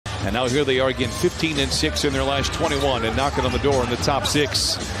And now here they are again, 15-6 in their last 21 and knocking on the door in the top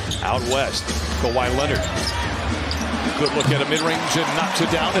 6. Out west, Kawhi Leonard. Good look at a mid-range and knocks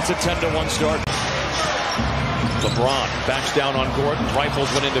it down. It's a 10-1 start. LeBron backs down on Gordon. Rifles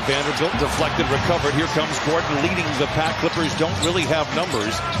went into Vanderbilt. Deflected, recovered. Here comes Gordon leading the pack. Clippers don't really have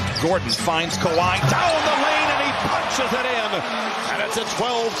numbers. Gordon finds Kawhi down the lane and he punches it in. And it's a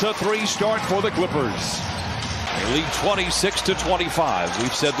 12-3 start for the Clippers. They lead 26-25.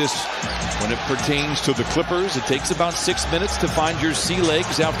 We've said this when it pertains to the Clippers. It takes about 6 minutes to find your sea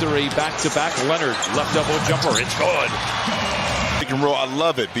legs after a back-to-back. Leonard, left elbow jumper. It's good. Pick and roll, I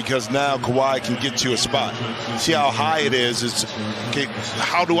love it because now Kawhi can get to a spot. See how high it is. It's okay,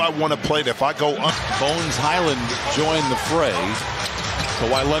 how do I want to play it if I go up? Bones Highland join the fray.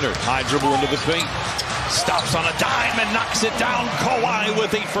 Kawhi Leonard, high dribble into the paint. Stops on a dime and knocks it down. Kawhi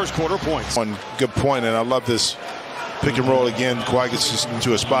with 8 first quarter points. One good point, and I love this pick and roll again. Kawhi gets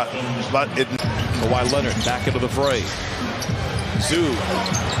to a spot. Kawhi Leonard back into the fray. Zoo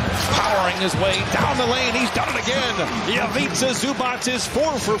powering his way down the lane. He's done it again. Ivica Zubac is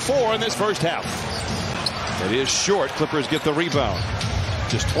 4 for 4 in this first half. It is short. Clippers get the rebound.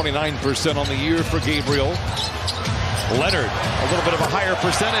 Just 29% on the year for Gabriel. Leonard, a little bit of a higher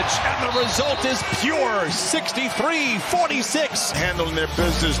percentage, and the result is pure 63-46. Handling their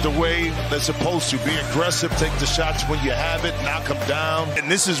business the way they're supposed to. Be aggressive, take the shots when you have it, knock them down. And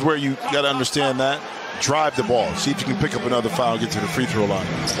this is where you got to understand that. Drive the ball. See if you can pick up another foul, get to the free throw line.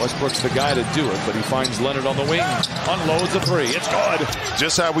 Westbrook's the guy to do it, but he finds Leonard on the wing. Unloads a three. It's good.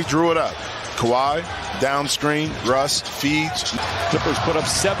 Just how we drew it up. Kawhi, down screen, Russ, feeds. Clippers put up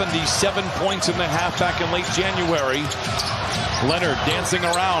 77 points in the half back in late January. Leonard dancing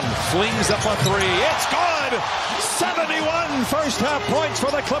around, flings up a three. It's good! 71 first half points for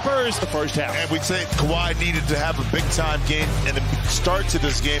the Clippers. The first half. And we'd say Kawhi needed to have a big-time game. And the start to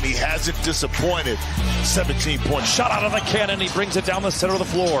this game, he hasn't disappointed. 17 points. Shot out of the cannon. He brings it down the center of the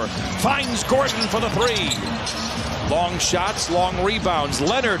floor. Finds Gordon for the three. Long shots, long rebounds.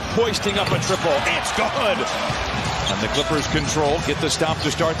 Leonard hoisting up a triple. It's good. And the Clippers control, get the stop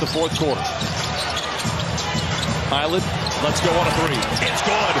to start the fourth quarter. Highland, let's go on a three. It's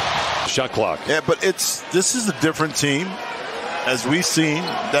good. Shot clock. Yeah, but this is a different team, as we've seen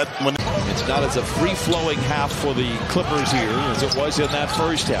that when it's not as a free-flowing half for the Clippers here as it was in that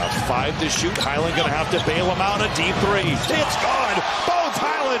first half. 5 to shoot. Highland going to have to bail him out. A deep three. It's good. Bones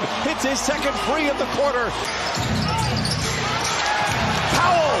Highland hits his second free of the quarter.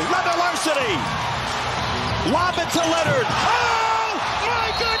 Powell, Leonard Larceny. Lob it to Leonard. Oh, my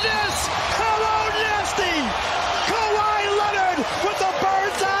goodness. Hello, nasty. Kawhi Leonard with the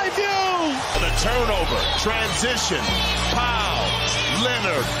bird's eye view. The turnover, transition, Powell,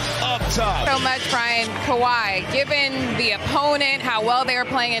 Leonard, up top. So much, Brian. Kawhi, given the opponent, how well they were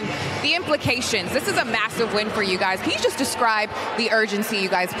playing, and the implications. This is a massive win for you guys. Can you just describe the urgency you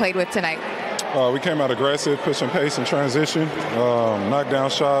guys played with tonight? We came out aggressive, pushing pace and transition, knocked down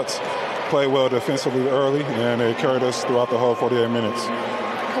shots, played well defensively early, and it carried us throughout the whole 48 minutes.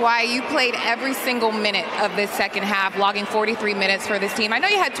 Kawhi, you played every single minute of this second half, logging 43 minutes for this team. I know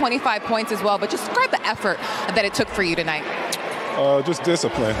you had 25 points as well, but just describe the effort that it took for you tonight. Just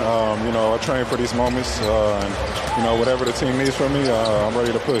discipline. I train for these moments, and whatever the team needs from me, I'm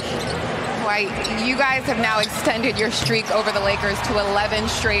ready to push. Kawhi, you guys have now extended your streak over the Lakers to 11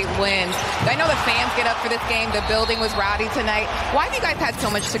 straight wins. I know the fans get up for this game. The building was rowdy tonight. Why have you guys had so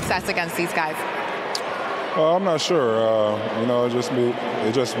much success against these guys? I'm not sure.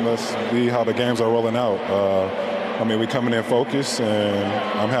 It just must be how the games are rolling out. We coming in focused, and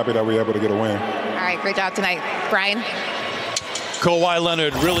I'm happy that we're able to get a win. All right, great job tonight. Brian? Kawhi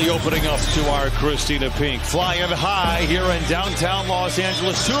Leonard really opening up to our Christina Pink. Flying high here in downtown Los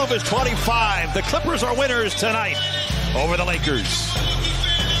Angeles. 2 of his 25. The Clippers are winners tonight over the Lakers.